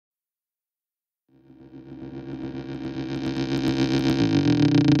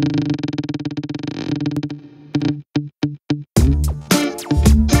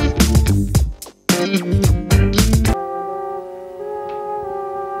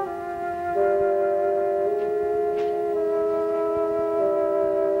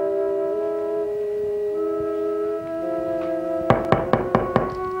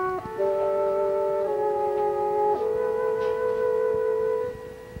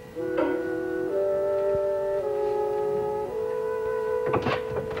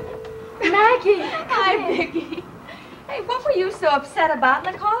Maggie! Hi, Vicky. Hey, what were you so upset about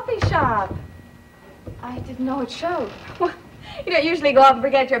in the coffee shop? I didn't know it showed. Well, you don't usually go off and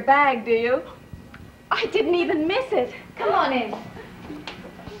forget your bag, do you? I didn't even miss it. Come on in.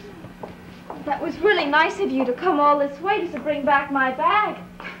 That was really nice of you to come all this way to bring back my bag.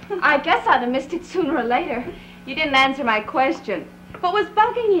 I guess I'd have missed it sooner or later. You didn't answer my question. What was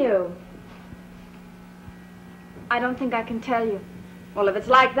bugging you? I don't think I can tell you. Well, if it's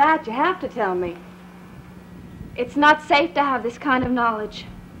like that, you have to tell me. It's not safe to have this kind of knowledge.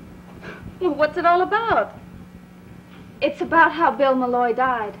 Well, what's it all about? It's about how Bill Malloy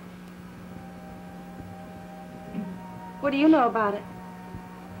died. What do you know about it?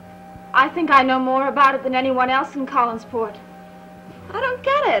 I think I know more about it than anyone else in Collinsport. I don't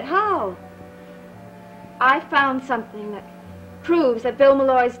get it. How? I found something that proves that Bill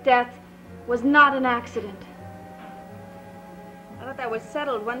Malloy's death was not an accident. I thought that was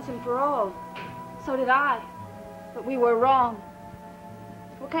settled once and for all. So did I, but we were wrong.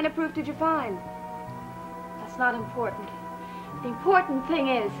 What kind of proof did you find? That's not important. The important thing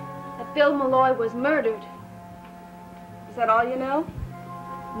is that Bill Malloy was murdered. Is that all you know?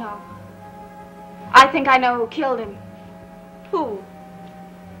 No. I think I know who killed him. Who?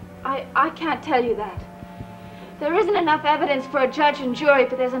 I can't tell you that. There isn't enough evidence for a judge and jury,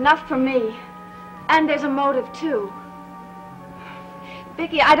 but there's enough for me. And there's a motive, too.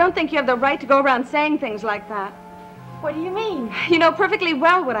 Vicky, I don't think you have the right to go around saying things like that. What do you mean? You know perfectly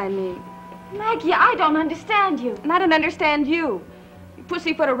well what I mean. Maggie, I don't understand you. And I don't understand you. You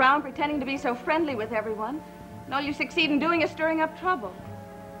pussyfoot around pretending to be so friendly with everyone. And all you succeed in doing is stirring up trouble.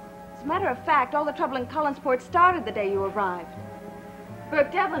 As a matter of fact, all the trouble in Collinsport started the day you arrived.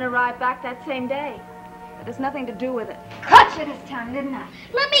 Burke Devlin arrived back that same day. That has nothing to do with it. Caught you this time, didn't I?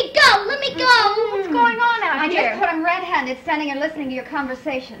 Let me go! Let me go! What's going on out here? I just caught him red-handed standing and listening to your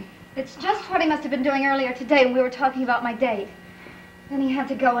conversation. It's just what he must have been doing earlier today when we were talking about my date. Then he had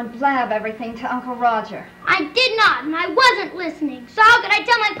to go and blab everything to Uncle Roger. I did not, and I wasn't listening. So how could I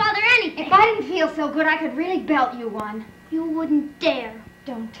tell my father anything? If I didn't feel so good, I could really belt you one. You wouldn't dare.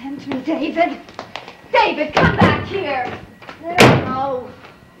 Don't tempt me, David. David, come back here. Let him go.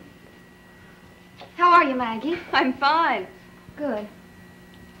 How are you, Maggie? I'm fine. Good.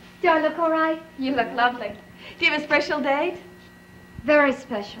 Do I look all right? You look lovely. Do you have a special date? Very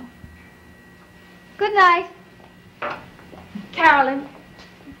special. Good night. Carolyn,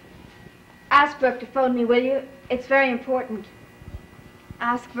 ask Burke to phone me, will you? It's very important.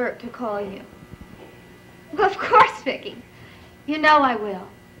 Ask Burke to call you. Well, of course, Vicky. You know I will.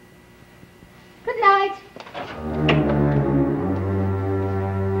 Good night.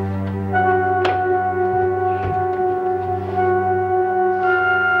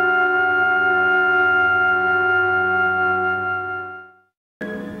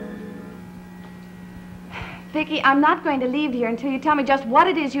 Vicky, I'm not going to leave here until you tell me just what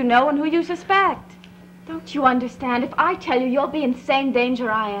it is you know and who you suspect. Don't you understand? If I tell you, you'll be in the same danger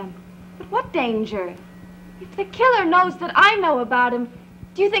I am. But what danger? If the killer knows that I know about him,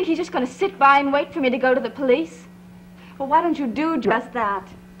 do you think he's just going to sit by and wait for me to go to the police? Well, why don't you do just that?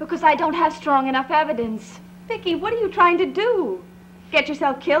 Because I don't have strong enough evidence. Vicky, what are you trying to do? Get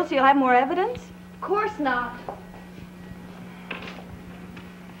yourself killed so you'll have more evidence? Of course not.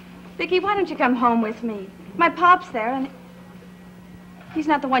 Vicky, why don't you come home with me? My pop's there, and he's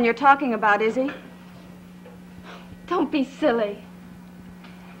not the one you're talking about, is he? Don't be silly.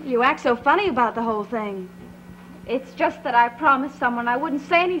 You act so funny about the whole thing. It's just that I promised someone I wouldn't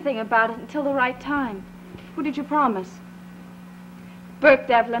say anything about it until the right time. Who did you promise? Burke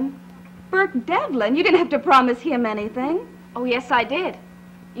Devlin. Burke Devlin? You didn't have to promise him anything. Oh, yes, I did.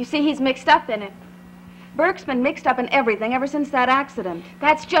 You see, he's mixed up in it. Burke's been mixed up in everything ever since that accident.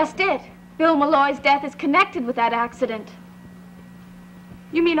 That's just it. Bill Malloy's death is connected with that accident.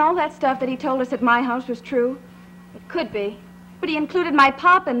 You mean all that stuff that he told us at my house was true? It could be. But he included my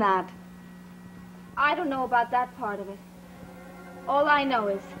pop in that. I don't know about that part of it. All I know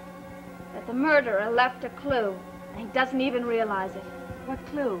is that the murderer left a clue, and he doesn't even realize it. What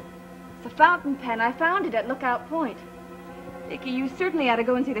clue? It's a fountain pen. I found it at Lookout Point. Vicky, you certainly ought to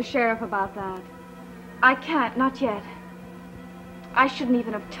go and see the sheriff about that. I can't, not yet. I shouldn't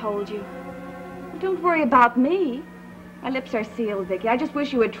even have told you. Don't worry about me. My lips are sealed, Vicky. I just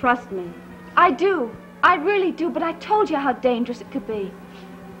wish you would trust me. I do. I really do, but I told you how dangerous it could be.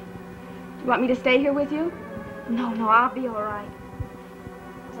 Do you want me to stay here with you? No, I'll be all right.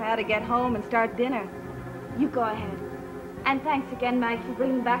 I ought to get home and start dinner. You go ahead. And thanks again, Maggie, for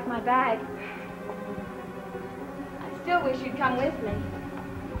bringing back my bag. I still wish you'd come with me.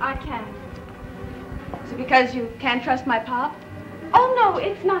 I can't. Is it because you can't trust my pop? Oh, no,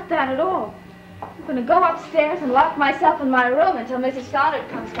 it's not that at all. I'm going to go upstairs and lock myself in my room until Mrs. Stoddard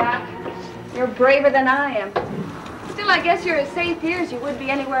comes back. You're braver than I am. Still, I guess you're as safe here as you would be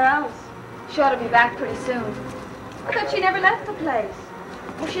anywhere else. She ought to be back pretty soon. I thought she never left the place.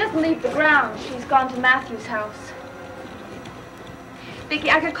 Well, she doesn't leave the grounds. She's gone to Matthew's house. Vicki,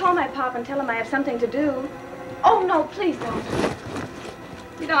 I could call my pop and tell him I have something to do. Oh, no, please don't.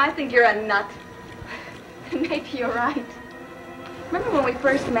 You know, I think you're a nut. Maybe you're right. Remember when we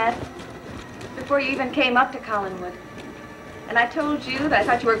first met? Before you even came up to Collinwood. And I told you that I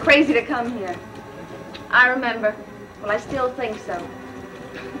thought you were crazy to come here. I remember. Well, I still think so.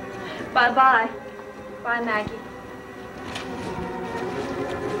 Bye-bye. Bye, Maggie.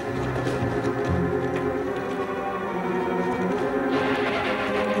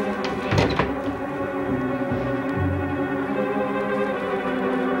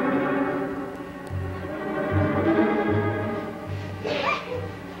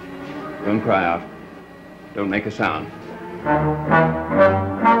 Don't cry out. Don't make a sound.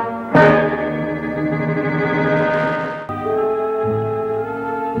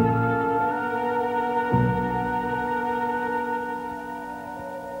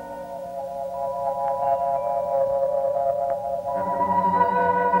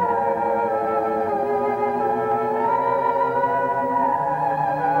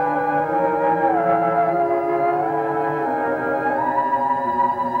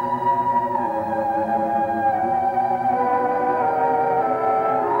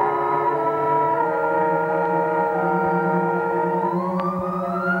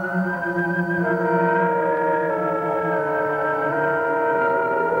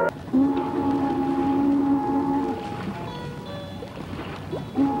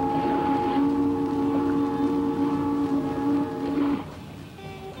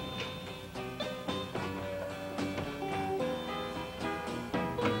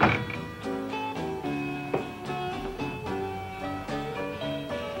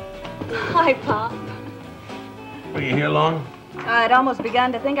 Hi, Pop. Were you here long? I'd almost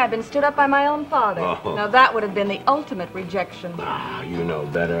begun to think I'd been stood up by my own father. Oh. Now, that would have been the ultimate rejection. Ah, you know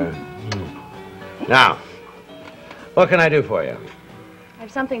better. Now, what can I do for you? I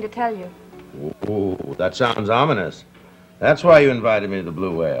have something to tell you. Ooh, that sounds ominous. That's why you invited me to the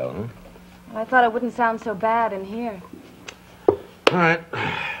Blue Whale, huh? Well, I thought it wouldn't sound so bad in here. All right.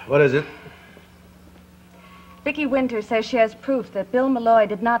 What is it? Vicki Winter says she has proof that Bill Malloy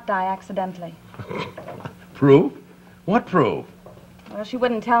did not die accidentally. Proof? What proof? Well, she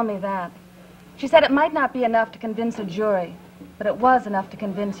wouldn't tell me that. She said it might not be enough to convince a jury, but it was enough to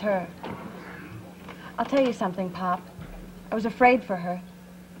convince her. I'll tell you something, Pop. I was afraid for her.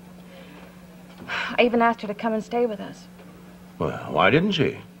 I even asked her to come and stay with us. Well, why didn't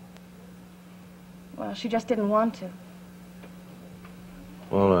she? Well, she just didn't want to.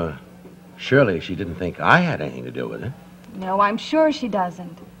 Well, surely she didn't think I had anything to do with it. No, I'm sure she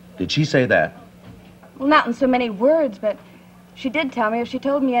doesn't. Did she say that? Well, not in so many words, but she did tell me if she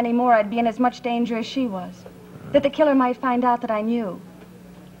told me any more, I'd be in as much danger as she was. That the killer might find out that I knew.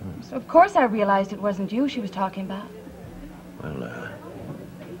 So, of course, I realized it wasn't you she was talking about. Well,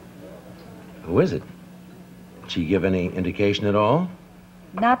 who is it? Did she give any indication at all?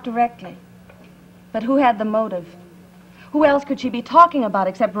 Not directly. But who had the motive? Who else could she be talking about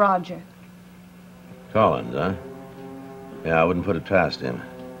except Roger? Collins, huh? Yeah, I wouldn't put it past him.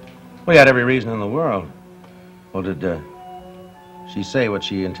 Well, he had every reason in the world. Well, did she say what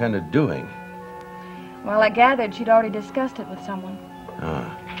she intended doing? Well, I gathered she'd already discussed it with someone.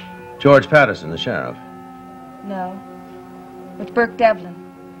 Ah. George Patterson, the sheriff. No. With Burke Devlin.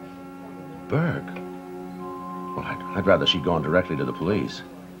 Burke? Well, I'd rather she'd gone directly to the police.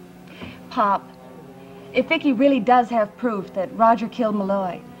 Pop, if Vicki really does have proof that Roger killed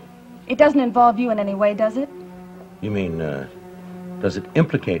Malloy, it doesn't involve you in any way, does it? You mean, does it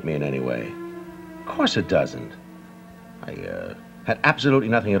implicate me in any way? Of course it doesn't. I had absolutely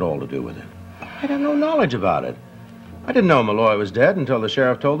nothing at all to do with it. I had no knowledge about it. I didn't know Malloy was dead until the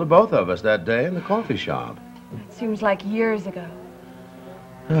sheriff told the both of us that day in the coffee shop. It seems like years ago.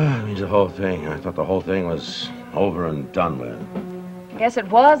 It means the whole thing. I thought the whole thing was over and done with. I guess it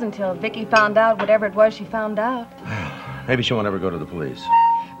was until Vicki found out whatever it was she found out. Maybe she won't ever go to the police.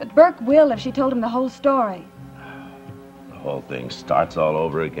 But Burke will if she told him the whole story. The whole thing starts all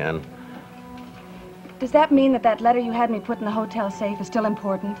over again. Does that mean that that letter you had me put in the hotel safe is still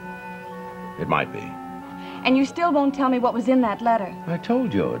important? It might be. And you still won't tell me what was in that letter? I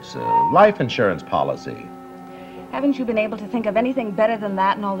told you, it's a life insurance policy. Haven't you been able to think of anything better than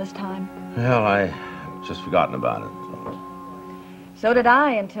that in all this time? Well, I've just forgotten about it. So did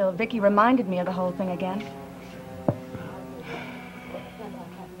I, until Vicki reminded me of the whole thing again.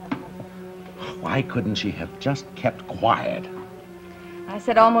 Why couldn't she have just kept quiet? I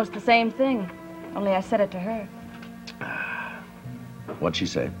said almost the same thing, only I said it to her. What'd she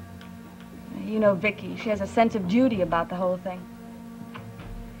say? You know Vicky. She has a sense of duty about the whole thing.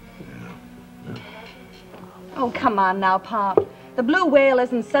 Oh, come on now, Pop. The Blue Whale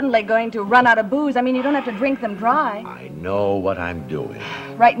isn't suddenly going to run out of booze. I mean, you don't have to drink them dry. I know what I'm doing.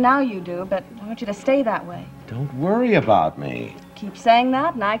 Right now you do, but I want you to stay that way. Don't worry about me. Keep saying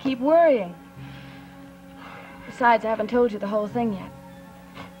that, and I keep worrying. Besides, I haven't told you the whole thing yet.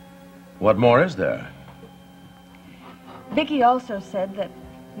 What more is there? Vicky also said that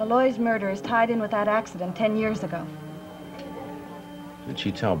Malloy's murder is tied in with that accident 10 years ago. Did she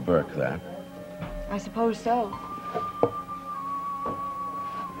tell Burke that? I suppose so.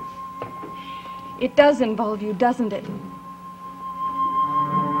 It does involve you, doesn't it?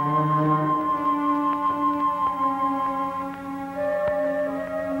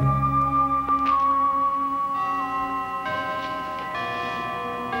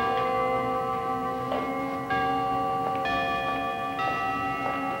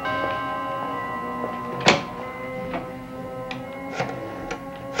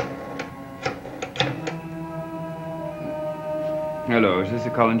 Hello, is this the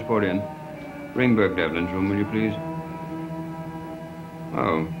Collinsport Inn? Ring Burke Devlin's room, will you please?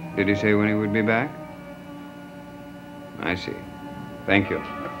 Oh, did he say when he would be back? I see. Thank you. Hey,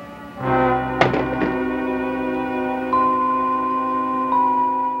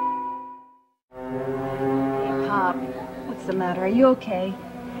 Pop, what's the matter? Are you okay?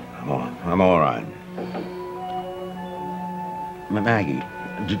 I'm all right. Maggie,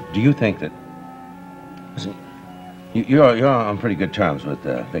 do you think that... Listen, you're on pretty good terms with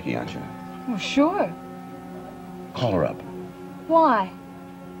Vicky, aren't you? Oh, sure. Call her up. Why?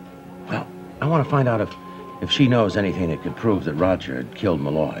 Well, I want to find out if she knows anything that could prove that Roger had killed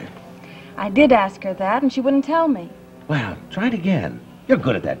Malloy. I did ask her that, and she wouldn't tell me. Well, try it again. You're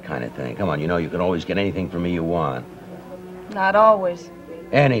good at that kind of thing. Come on, you know you can always get anything from me you want. Not always.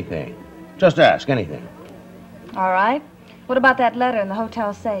 Anything. Just ask, anything. All right. What about that letter in the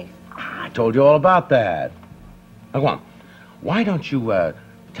hotel safe? I told you all about that. Now, go on. Why don't you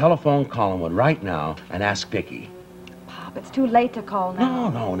telephone Collinwood right now and ask Vicky? Pop, it's too late to call now.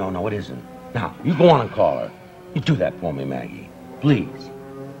 No, it isn't. Now, you go on and call her. You do that for me, Maggie. Please.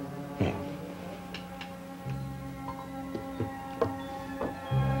 Yeah.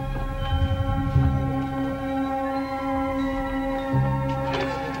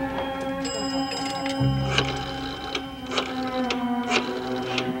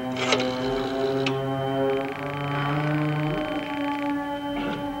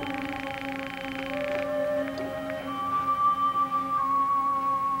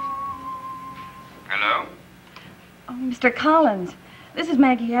 Mr. Collins, this is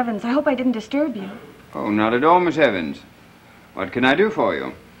Maggie Evans. I hope I didn't disturb you. Oh, not at all, Miss Evans. What can I do for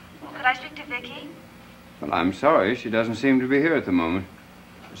you? Could I speak to Vicky? Well, I'm sorry. She doesn't seem to be here at the moment.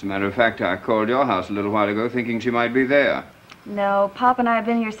 As a matter of fact, I called your house a little while ago thinking she might be there. No, Pop and I have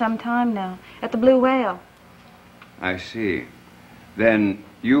been here some time now, at the Blue Whale. I see. Then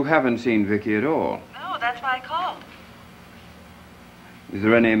you haven't seen Vicky at all? No, that's why I called. Is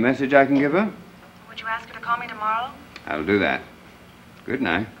there any message I can give her? Would you ask her to call me tomorrow? I'll do that. Good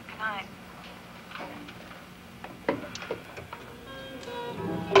night. Good night.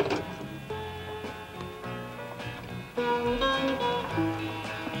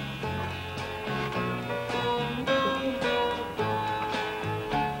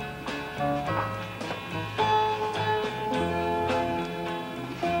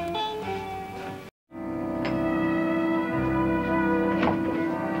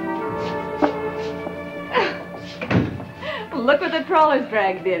 Look what the trawler's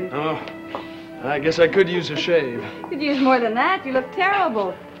dragged in. Oh, I guess I could use a shave. Could use more than that. You look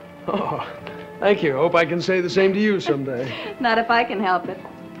terrible. Oh, thank you. Hope I can say the same to you someday. Not if I can help it.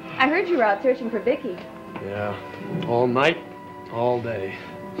 I heard you were out searching for Vicky. Yeah, all night, all day.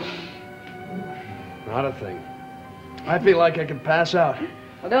 Not a thing. I feel like I could pass out.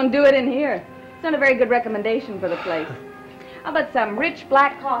 Well, don't do it in here. It's not a very good recommendation for the place. How about some rich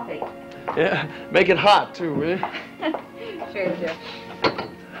black coffee? Yeah, make it hot, too, will you? Sure, Jeff.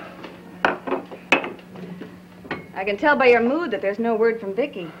 I can tell by your mood that there's no word from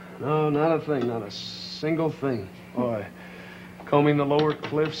Vicky. No, not a thing, not a single thing. Boy, combing the lower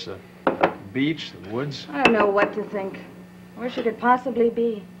cliffs, the beach, the woods. I don't know what to think. Where she could possibly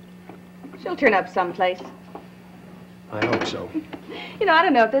be. She'll turn up someplace. I hope so. You know, I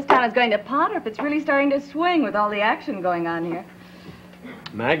don't know if this town is going to pot or if it's really starting to swing with all the action going on here.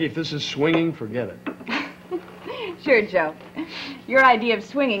 Maggie, if this is swinging, forget it. Sure, Joe. Your idea of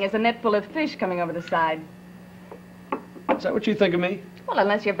swinging is a net full of fish coming over the side. Is that what you think of me? Well,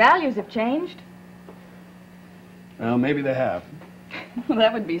 unless your values have changed. Well, maybe they have. Well,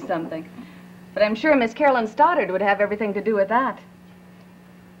 that would be something. But I'm sure Miss Carolyn Stoddard would have everything to do with that.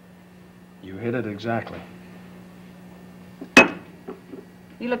 You hit it exactly.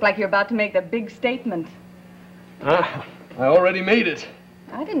 You look like you're about to make the big statement. I already made it.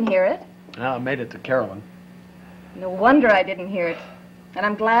 I didn't hear it. I made it to Carolyn. No wonder I didn't hear it. And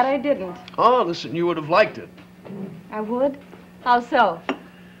I'm glad I didn't. Oh, listen, you would have liked it. I would? How so?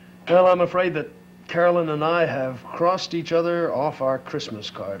 Well, I'm afraid that Carolyn and I have crossed each other off our Christmas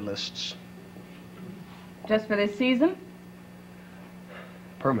card lists. Just for this season?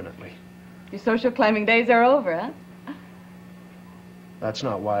 Permanently. Your social climbing days are over, huh? That's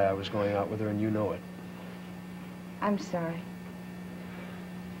not why I was going out with her, and you know it. I'm sorry.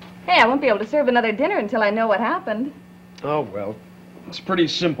 Hey, I won't be able to serve another dinner until I know what happened. Oh, well, it's pretty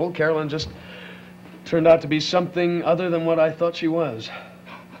simple. Carolyn just turned out to be something other than what I thought she was.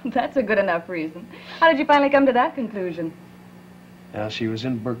 That's a good enough reason. How did you finally come to that conclusion? Yeah, she was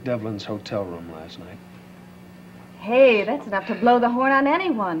in Burke Devlin's hotel room last night. Hey, that's enough to blow the horn on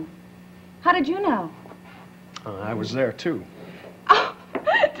anyone. How did you know? I was there, too. Oh,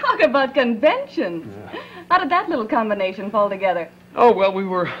 talk about convention. Yeah. How did that little combination fall together? Oh, well, we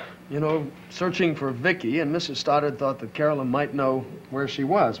were, searching for Vicky, and Mrs. Stoddard thought that Carolyn might know where she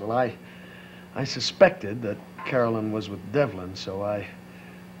was. Well, I suspected that Carolyn was with Devlin, so I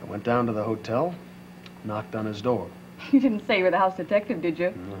went down to the hotel, knocked on his door. You didn't say you were the house detective, did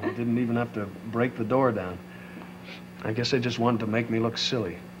you? No, I didn't even have to break the door down. I guess they just wanted to make me look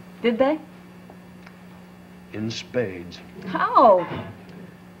silly. Did they? In spades. How?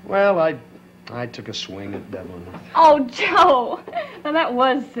 Well, I took a swing at Devlin. Oh, Joe! Now, that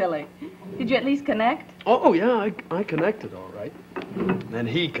was silly. Did you at least connect? Oh, yeah, I connected all right. And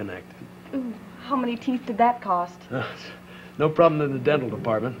he connected. Ooh, how many teeth did that cost? No problem in the dental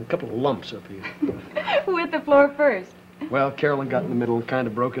department. A couple of lumps up here. Who hit the floor first? Well, Carolyn got in the middle and kind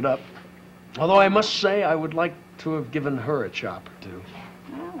of broke it up. Although I must say I would like to have given her a chop or two.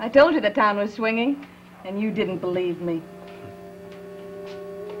 Well, I told you the town was swinging, and you didn't believe me.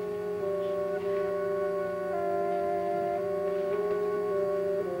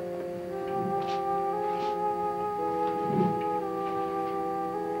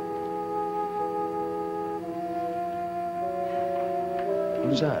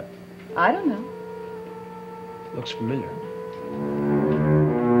 Who's that? I don't know. Looks familiar.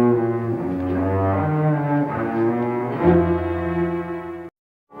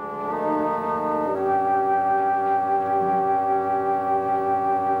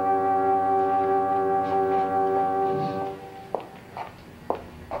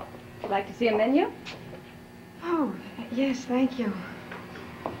 Like to see a menu? Oh, yes, thank you.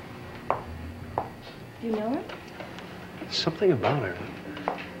 Do you know her? Something about her.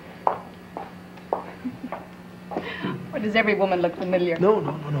 Or does every woman look familiar?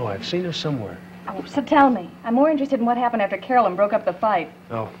 No. I've seen her somewhere. Oh, so tell me. I'm more interested in what happened after Carolyn broke up the fight.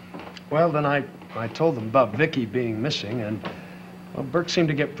 Oh. Well, then I told them about Vicky being missing, and, well, Burke seemed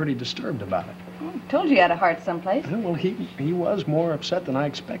to get pretty disturbed about it. Oh, told you he had a heart someplace. Yeah, well, he was more upset than I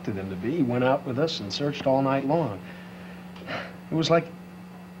expected him to be. He went out with us and searched all night long. It was like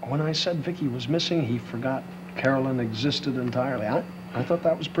when I said Vicky was missing, he forgot Carolyn existed entirely. I thought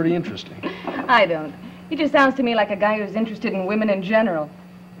that was pretty interesting. I don't. He just sounds to me like a guy who's interested in women in general.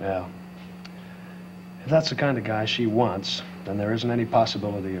 Yeah. If that's the kind of guy she wants, then there isn't any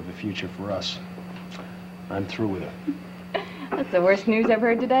possibility of a future for us. I'm through with her. That's the worst news I've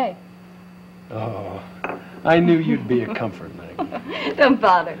heard today. Oh, I knew you'd be a comfort, Maggie. Don't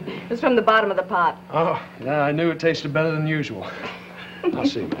bother. It was from the bottom of the pot. Oh, yeah, I knew it tasted better than usual. I'll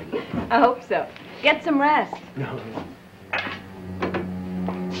see you, Maggie. I hope so. Get some rest. No.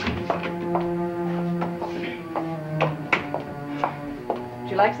 Would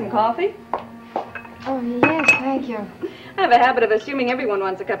you like some coffee? Oh, yes, thank you. I have a habit of assuming everyone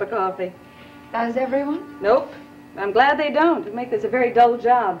wants a cup of coffee. Does everyone? Nope. I'm glad they don't. It'd make this a very dull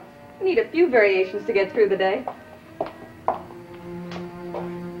job. We need a few variations to get through the day.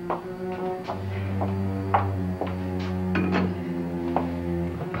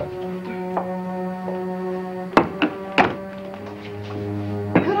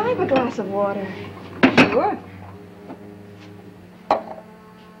 Could I have a glass of water? Sure.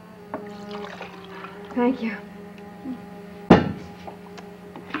 Thank you.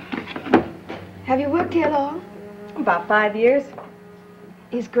 Have you worked here long? About 5 years.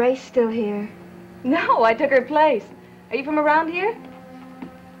 Is Grace still here? No, I took her place. Are you from around here?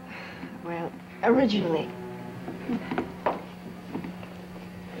 Well, originally.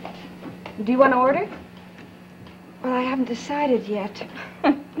 Do you want to order? Well, I haven't decided yet.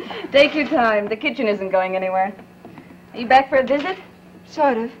 Take your time. The kitchen isn't going anywhere. Are you back for a visit?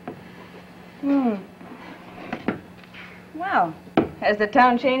 Sort of. Well, has the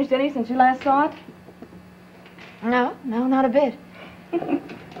town changed any since you last saw it? No, not a bit. In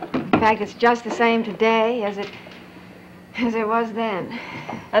fact, it's just the same today as it was then.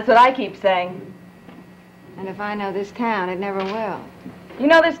 That's what I keep saying. And if I know this town, it never will. You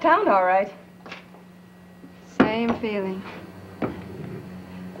know this town, all right. Same feeling.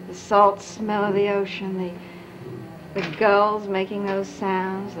 The salt smell of the ocean, the gulls making those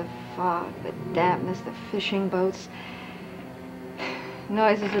sounds, the fog, the dampness, the fishing boats,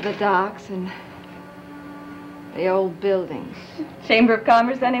 noises of the docks, and the old buildings. Chamber of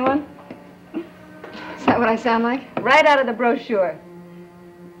Commerce, anyone? Is that what I sound like? Right out of the brochure.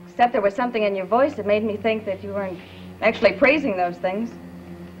 Except there was something in your voice that made me think that you weren't actually praising those things.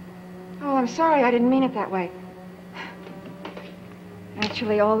 Oh, I'm sorry. I didn't mean it that way.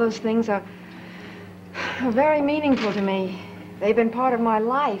 Actually, all those things are very meaningful to me. They've been part of my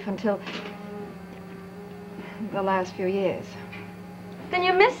life until the last few years. Then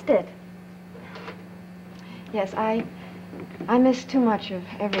you missed it. Yes, I missed too much of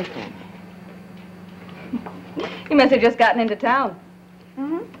everything. You must have just gotten into town.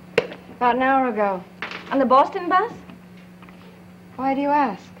 About an hour ago. On the Boston bus? Why do you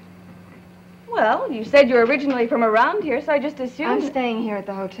ask? Well, you said you were originally from around here, so I just assumed... I'm staying here at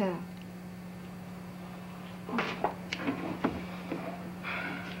the hotel.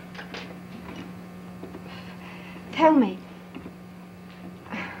 Tell me.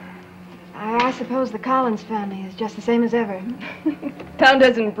 I suppose the Collins family is just the same as ever. Town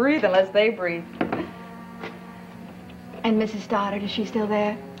doesn't breathe unless they breathe. And Mrs. Stoddard, is she still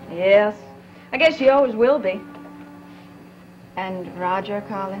there? Yes. I guess she always will be. And Roger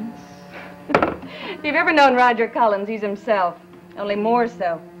Collins? If you've ever known Roger Collins, he's himself. Only more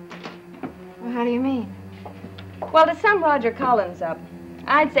so. Well, how do you mean? Well, to sum Roger Collins up,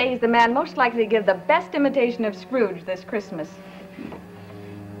 I'd say he's the man most likely to give the best imitation of Scrooge this Christmas.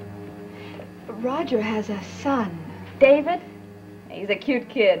 Roger has a son. David? He's a cute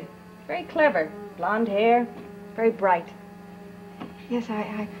kid. Very clever. Blonde hair. Very bright. Yes,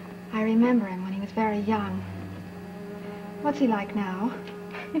 I remember him when he was very young. What's he like now?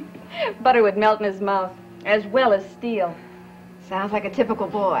 Butter would melt in his mouth, as well as steel. Sounds like a typical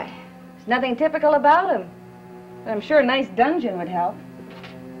boy. There's nothing typical about him. But I'm sure a nice dungeon would help.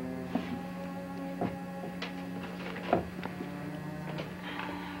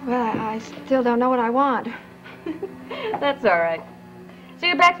 Well, I still don't know what I want. That's all right. So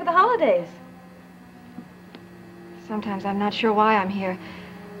you're back for the holidays? Sometimes I'm not sure why I'm here.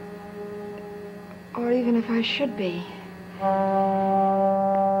 Or even if I should be.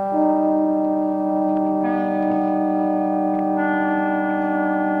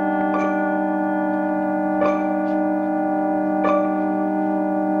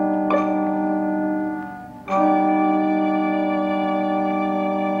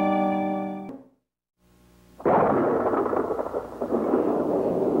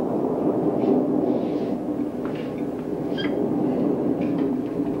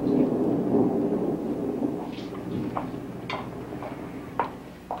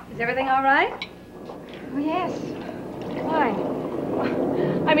 Everything all right? Oh, yes.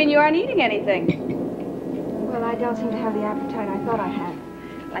 Fine. I mean, you aren't eating anything. Well, I don't seem to have the appetite I thought I had.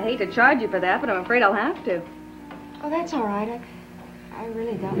 I hate to charge you for that, but I'm afraid I'll have to. Oh, that's all right. I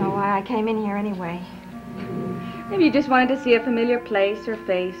really don't know why I came in here anyway. Maybe you just wanted to see a familiar place or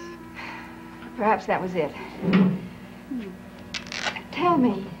face. Perhaps that was it. Tell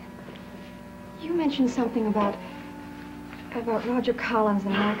me, you mentioned something about Roger Collins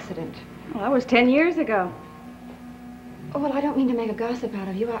and an accident. Well, that was 10 years ago. Oh, well, I don't mean to make a gossip out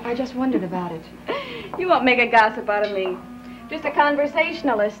of you. I just wondered about it. You won't make a gossip out of me. Just a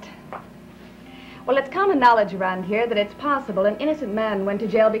conversationalist. Well, it's common knowledge around here that it's possible an innocent man went to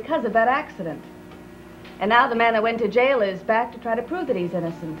jail because of that accident. And now the man that went to jail is back to try to prove that he's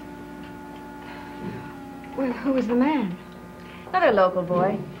innocent. Well, who was the man? Another local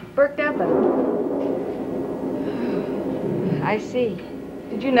boy, Burke Devlin. I see.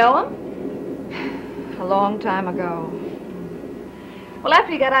 Did you know him? A long time ago. Well,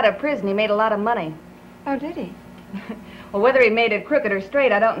 after he got out of prison, he made a lot of money. Oh, did he? Well, whether he made it crooked or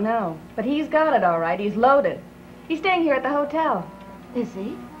straight, I don't know. But he's got it all right. He's loaded. He's staying here at the hotel. Is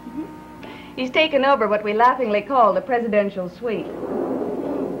he? He's taken over what we laughingly call the presidential suite.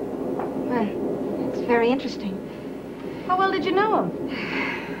 Well, it's very interesting. How well did you know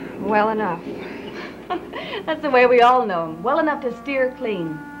him? Well enough. That's the way we all know him. Well enough to steer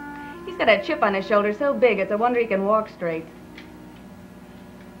clean. He's got a chip on his shoulder so big it's a wonder he can walk straight.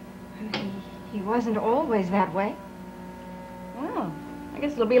 He wasn't always that way. Well, I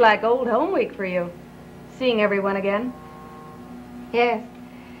guess it'll be like old home week for you. Seeing everyone again. Yes.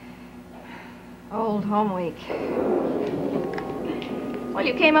 Old home week. Well,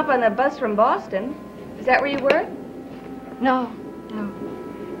 you came up on the bus from Boston. Is that where you were? No.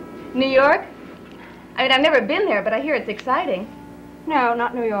 New York? I mean, I've never been there, but I hear it's exciting. No,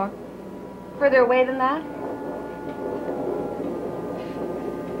 not New York. Further away than that?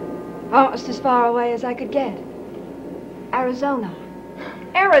 Almost as far away as I could get. Arizona.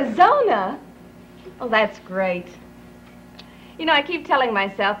 Arizona? Oh, that's great. You know, I keep telling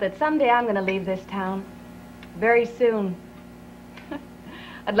myself that someday I'm going to leave this town. Very soon.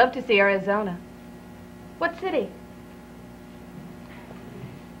 I'd love to see Arizona. What city?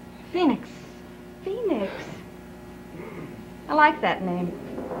 Phoenix. Phoenix. I like that name.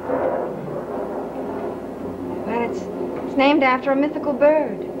 Well, it's named after a mythical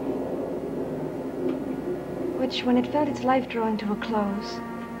bird, which, when it felt its life drawing to a close,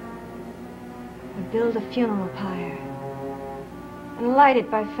 would build a funeral pyre and light it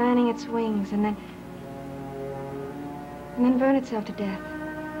by fanning its wings and then burn itself to death.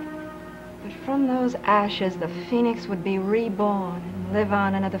 But from those ashes, the phoenix would be reborn and live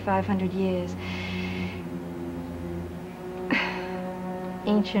on another 500 years.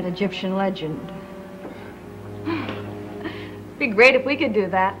 Ancient Egyptian legend. It'd be great if we could do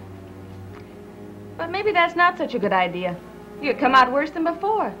that. But maybe that's not such a good idea. You'd come out worse than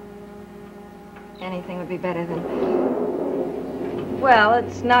before. Anything would be better than... Well,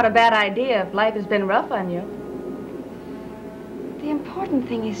 it's not a bad idea if life has been rough on you. The important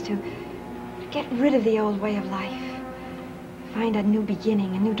thing is to get rid of the old way of life. Find a new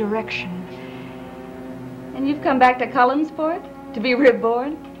beginning, a new direction. And you've come back to Collinsport to be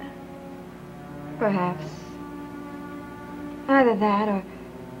reborn? Perhaps. Either that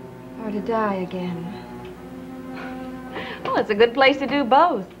or to die again. Well, it's a good place to do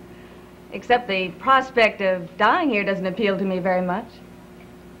both. Except the prospect of dying here doesn't appeal to me very much.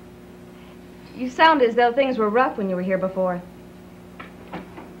 You sound as though things were rough when you were here before.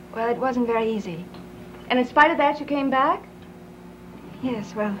 Well, it wasn't very easy. And in spite of that, you came back?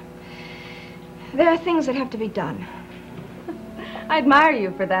 Yes, well, there are things that have to be done. I admire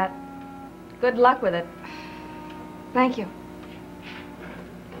you for that. Good luck with it. Thank you.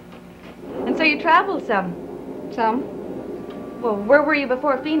 And so you traveled some? Some? Well, where were you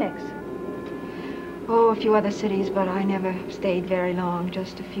before Phoenix? Oh, a few other cities, but I never stayed very long,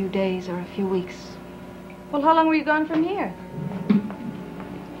 just a few days or a few weeks. Well, how long were you gone from here?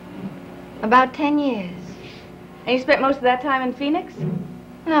 About 10 years. And you spent most of that time in Phoenix?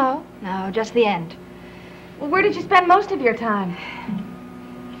 No, just the end. Well, where did you spend most of your time?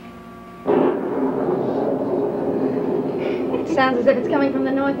 It sounds as if it's coming from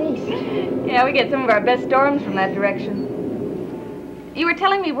the northeast. Yeah, we get some of our best storms from that direction. You were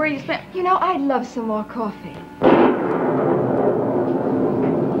telling me where you spent... You know, I'd love some more coffee.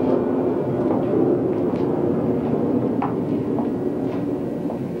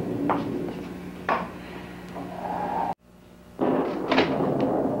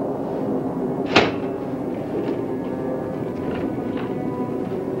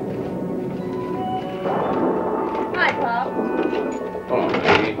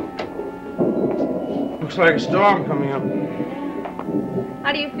 Looks like a storm coming up.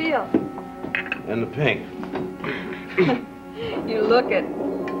 How do you feel? In the pink. You look it.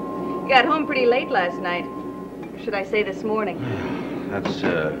 You got home pretty late last night. Or should I say this morning? That's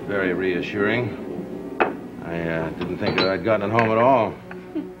very reassuring. I didn't think I'd gotten home at all.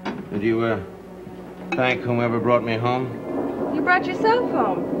 Did you thank whomever brought me home? You brought yourself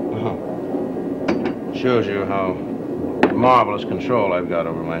home. Oh. Shows you how marvelous control I've got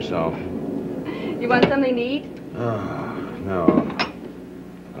over myself. You want something to eat? Oh, no.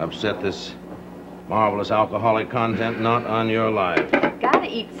 Upset this marvelous alcoholic content not on your life. Gotta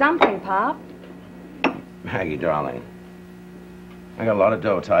eat something, Pop. Maggie, darling, I got a lot of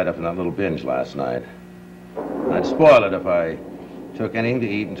dough tied up in that little binge last night. I'd spoil it if I took anything to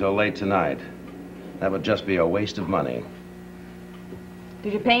eat until late tonight. That would just be a waste of money.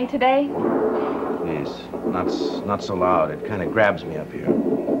 Did you paint today? Please, not so loud. It kind of grabs me up here.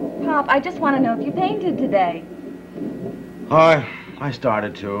 Pop, I just want to know if you painted today. Oh, I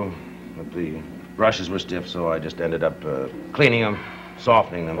started to, but the brushes were stiff, so I just ended up cleaning them,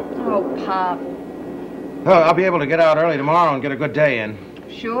 softening them. Oh, Pop. Oh, I'll be able to get out early tomorrow and get a good day in.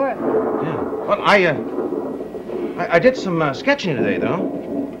 Sure. Yeah. Well, I did some sketching today, though.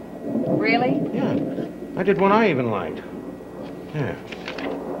 Really? Yeah. I did one I even liked. Yeah.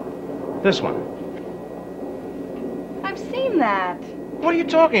 This one. I've seen that. What are you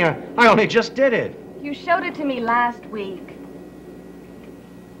talking? I only just did it. You showed it to me last week.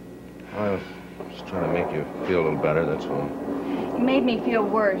 I was just trying to make you feel a little better, that's all. You made me feel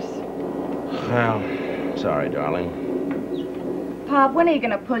worse. Well, sorry, darling. Pop, when are you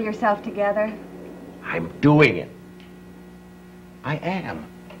going to pull yourself together? I'm doing it. I am.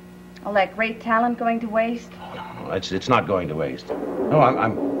 All that great talent going to waste? Oh, no, it's not going to waste. No,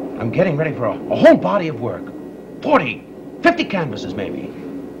 I'm getting ready for a whole body of work. 40, 50 canvases, maybe.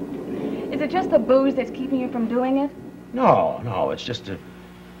 Is it just the booze that's keeping you from doing it? No, it's just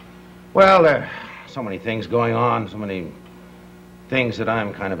well, there are so many things going on, so many things that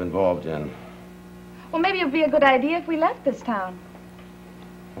I'm kind of involved in. Well, maybe it would be a good idea if we left this town.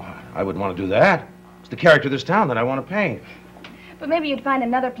 Well, I wouldn't want to do that. It's the character of this town that I want to paint. But maybe you'd find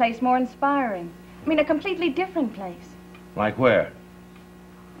another place more inspiring. I mean, a completely different place. Like where?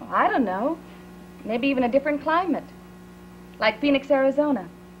 Oh, I don't know. Maybe even a different climate. Like Phoenix, Arizona.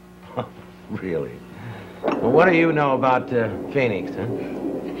 Really? Well, what do you know about Phoenix, huh?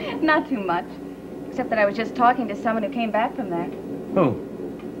 Not too much. Except that I was just talking to someone who came back from there.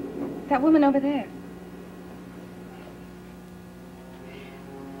 Who? That woman over there.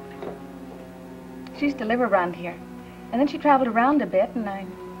 She used to live around here. And then she traveled around a bit,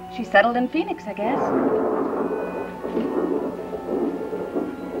 and she settled in Phoenix, I guess.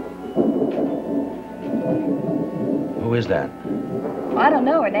 Who is that? Well, I don't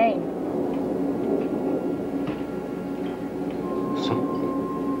know her name.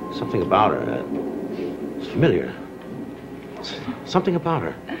 Something about her. It's familiar. Something about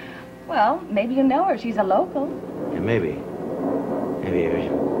her. Well, maybe you know her. She's a local. Yeah, maybe.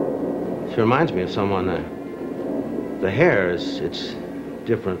 She reminds me of someone. The hair it's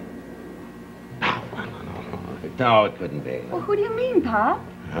different. No, it couldn't be. Well, who do you mean, Pop?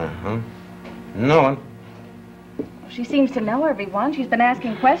 Uh-huh. No one. Well, she seems to know everyone. She's been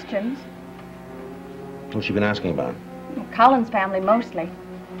asking questions. What's she been asking about? Well, Colin's family, mostly.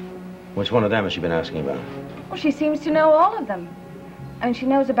 Which one of them has she been asking about? Well, she seems to know all of them. I mean, she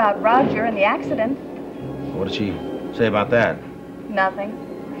knows about Roger and the accident. What did she say about that?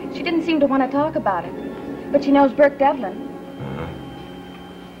 Nothing. She didn't seem to want to talk about it. But she knows Burke Devlin. Uh-huh.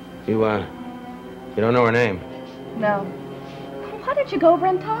 You don't know her name? No. Why don't you go over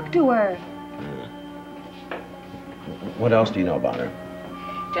and talk to her? What else do you know about her?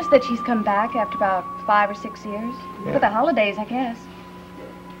 Just that she's come back after about 5 or 6 years. Yeah. For the holidays, I guess.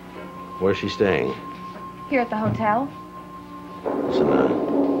 Where's she staying? Here at the hotel.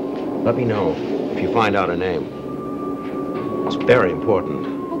 Listen, let me know if you find out her name. It's very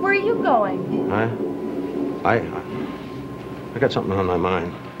important. Well, where are you going? I got something on my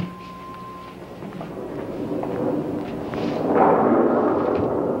mind.